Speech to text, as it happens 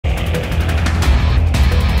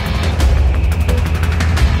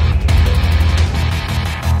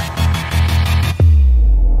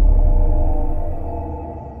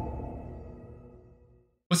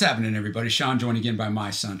What's happening, everybody? Sean joined again by my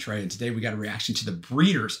son, Trey, and today we got a reaction to The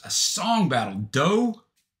Breeders, a song battle, Doe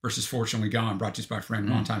versus Fortunately Gone, brought to us by a friend,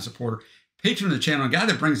 longtime supporter, patron of the channel, a guy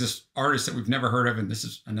that brings us artists that we've never heard of, and this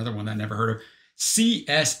is another one that I never heard of,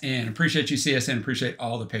 CSN. Appreciate you, CSN. Appreciate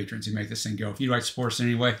all the patrons who make this thing go. If you'd like to support us in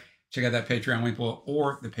any way, check out that Patreon link below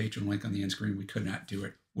or the Patreon link on the end screen. We could not do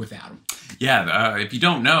it without them. Yeah, if you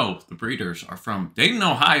don't know, The Breeders are from Dayton,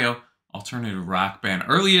 Ohio, alternative rock band.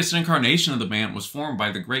 Earliest incarnation of the band was formed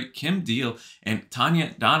by the great Kim Deal and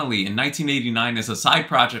Tanya Donnelly in 1989 as a side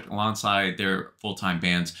project alongside their full-time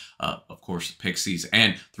bands, of course, Pixies,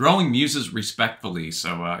 and Throwing Muses respectfully.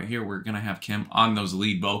 So here we're gonna have Kim on those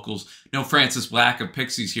lead vocals. No Francis Black of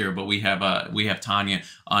Pixies here, but we have Tanya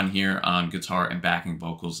on here on guitar and backing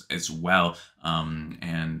vocals as well.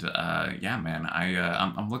 Yeah, man,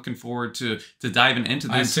 I'm looking forward to diving into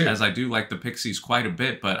this, as I do like the Pixies quite a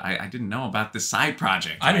bit, but I didn't know about this side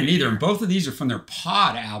project. I didn't either. And both of these are from their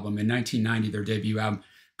Pod album in 1990, their debut album.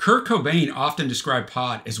 Kurt Cobain often described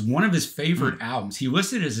Pod as one of his favorite albums. He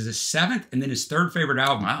listed it as his 7th and then his 3rd favorite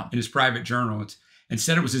album in his private journal. And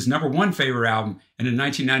said it was his #1 favorite album. And in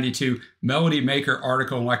 1992 Melody Maker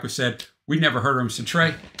article, and like we said, we never heard of him. So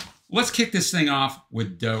Trey, let's kick this thing off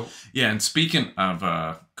with Doe. Yeah, and speaking of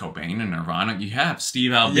Cobain and Nirvana, you have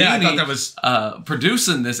Steve Albini. Yeah, I thought that was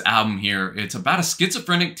producing this album here. It's about a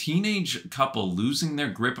schizophrenic teenage couple losing their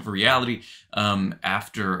grip of reality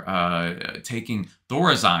after taking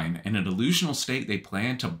Thorazine. In a delusional state, they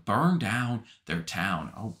plan to burn down their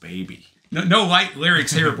town. Oh, baby. No light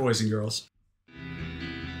lyrics here, boys and girls.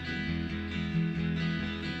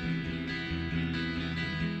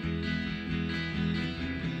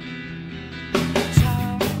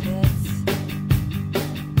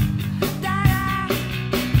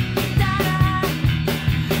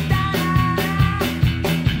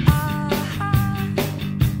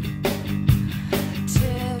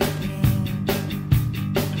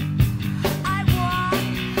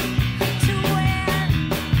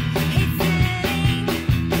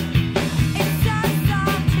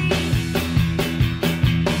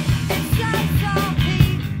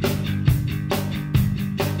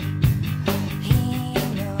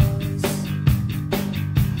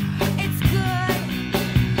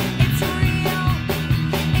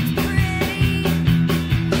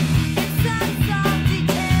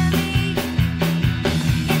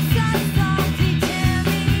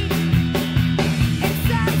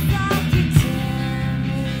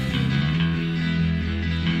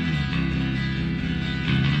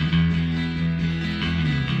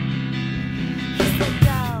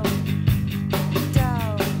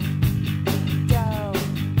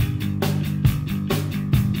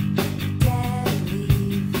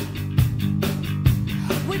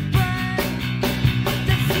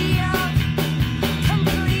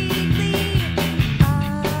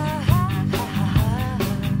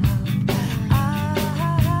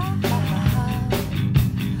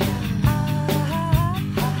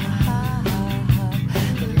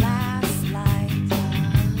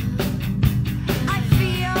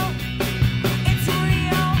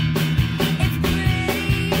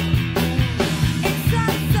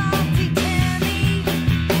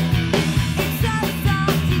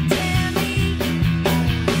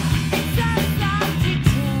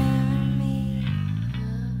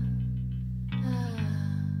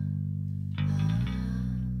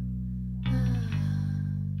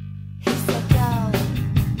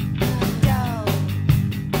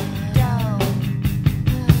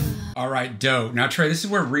 All right, Doe. Now, Trey, this is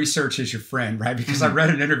where research is your friend, right? Because I read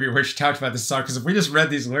an interview where she talked about this song. Because if we just read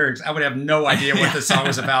these lyrics, I would have no idea what the song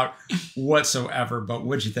was about whatsoever. But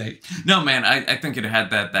what'd you think? No, man, I think it had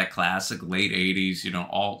that classic late 80s, you know,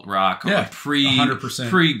 alt rock,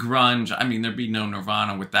 pre-grunge. I mean, there'd be no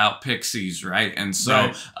Nirvana without Pixies, right? And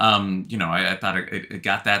so, you know, I thought it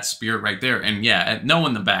got that spirit right there. And yeah,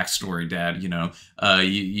 knowing the backstory, Dad, you know,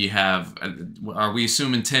 you have, are we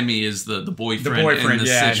assuming Timmy is the boyfriend in this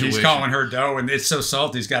situation? He's calling her Doe, and it's so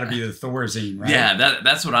salty. It's got to be the Thorazine, right? Yeah,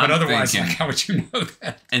 that's what I'm thinking. But otherwise, like, how would you know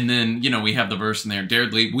that? And then, you know, we have the verse in there,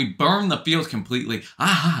 dared leave. We burn the field completely.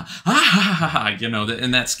 You know,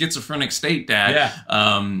 in that schizophrenic state, Dad.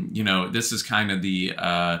 Yeah. You know, this is kind of the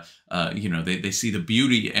you know, they see the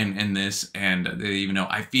beauty in this, and they even know,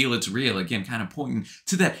 I feel it's real. Again, kind of pointing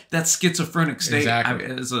to that schizophrenic state. Exactly.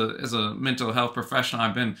 As a mental health professional,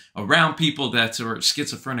 I've been around people that are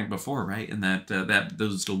schizophrenic before, right? And that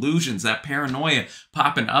those delusions, that paranoia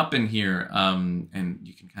popping up in here, and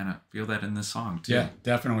you can kind of feel that in this song too. Yeah,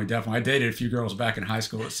 definitely. I dated a few girls back in high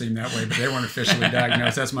school that seemed that way, but they weren't officially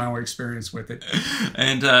diagnosed. That's my only experience with it.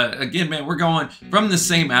 And again, man, we're going from the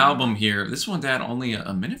same album here. This one, Dad, only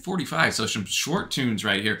a minute 40 45, so some short tunes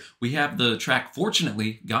right here. We have the track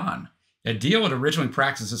Fortunately Gone. Dio had originally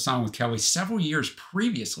practiced a song with Kelly several years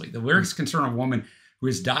previously. The lyrics concern a woman who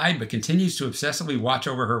has died but continues to obsessively watch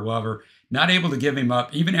over her lover, not able to give him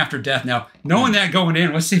up even after death. Now, knowing that going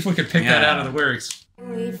in, let's see if we can pick that out of the lyrics.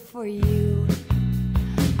 Wait for you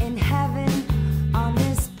in heaven on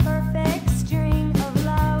this perfect string of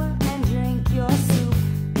love and drink your soup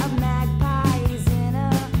of magpies in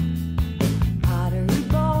a pottery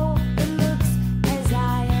bowl. It looks as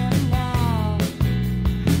I am now,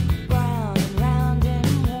 brown and round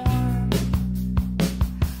and warm.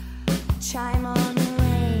 Chime on the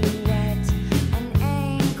rain, wet and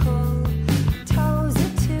ankle, toes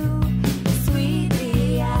are two,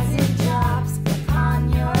 sweetly as it drops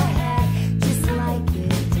upon your head, just like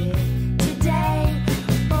it did today.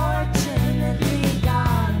 Fortunately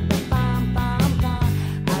gone, bum, bum, bum,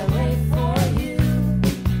 I wait for you.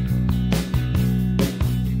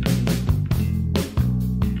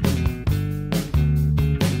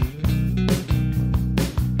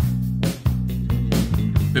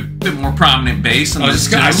 Bit more prominent bass in this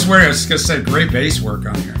too. I swear I was going to say great bass work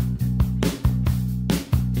on here.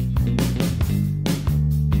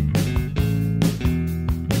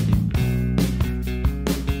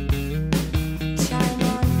 Chime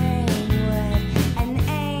on rain, wet and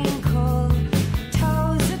ankle,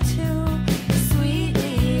 toes are two,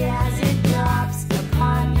 sweetly as it drops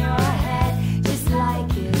upon your head, just like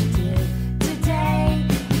it did today.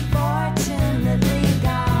 Fortunately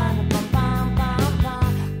gone, bum, bum, bum,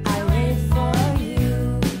 bum, I wait for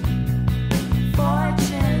you.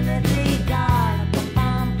 Fortunately gone, bum,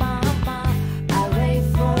 bum, bum, bum, I wait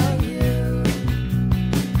for you.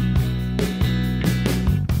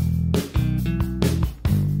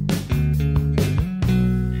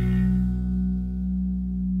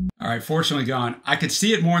 All right, Fortunately Gone. I could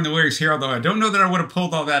see it more in the lyrics here, although I don't know that I would have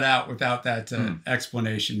pulled all that out without that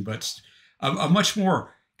explanation, but a much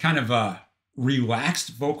more kind of relaxed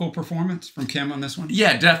vocal performance from Kim on this one.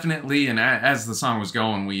 Yeah, definitely. And as the song was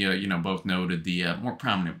going, we both noted the more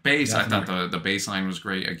prominent bass. Definitely. I thought the bass line was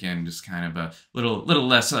great. Again, just kind of a little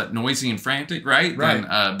less noisy and frantic, right?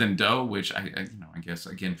 Than Doe, which I guess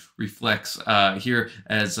again reflects here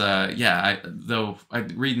as though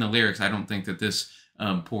reading the lyrics, I don't think that this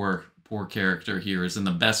poor character here is in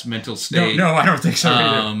the best mental state. No, I don't think so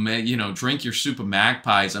either. Drink your soup of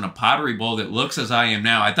magpies in a pottery bowl that looks as I am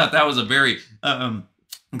now. I thought that was a very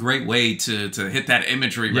great way to hit that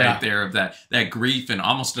imagery right there of that grief and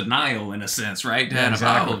almost denial in a sense, right? Yeah,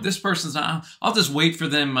 exactly. This person's not, I'll just wait for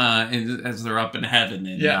them as they're up in heaven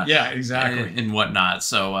and exactly. and whatnot.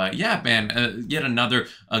 So man, yet another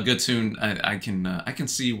good tune. I can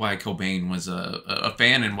see why Cobain was a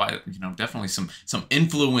fan and why definitely some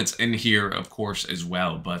influence in here, of course, as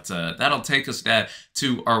well. But that'll take us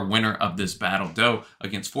to our winner of this battle, Doe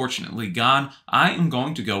against Fortunately Gone. I am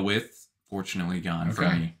going to go with Fortunately Gone for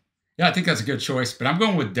me. Yeah, I think that's a good choice, but I'm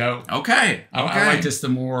going with Doe. Okay. I like just the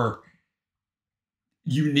more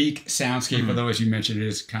unique soundscape, although as you mentioned, it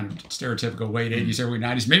is kind of stereotypical late 80s, early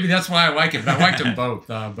 90s. Maybe that's why I like it, but I liked them both.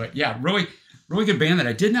 But yeah, really good band that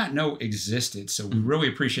I did not know existed. So we really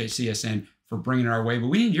appreciate CSN for bringing it our way, but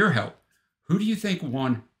we need your help. Who do you think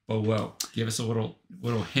won below? Give us a little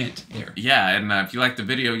hint there. Yeah, and if you like the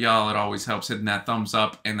video, y'all, it always helps hitting that thumbs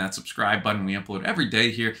up and that subscribe button. We upload every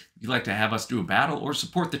day here. If you'd like to have us do a battle or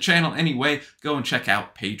support the channel anyway, go and check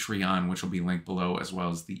out Patreon, which will be linked below, as well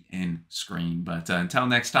as the end screen. But until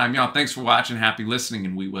next time, y'all, thanks for watching. Happy listening,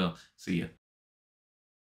 and we will see you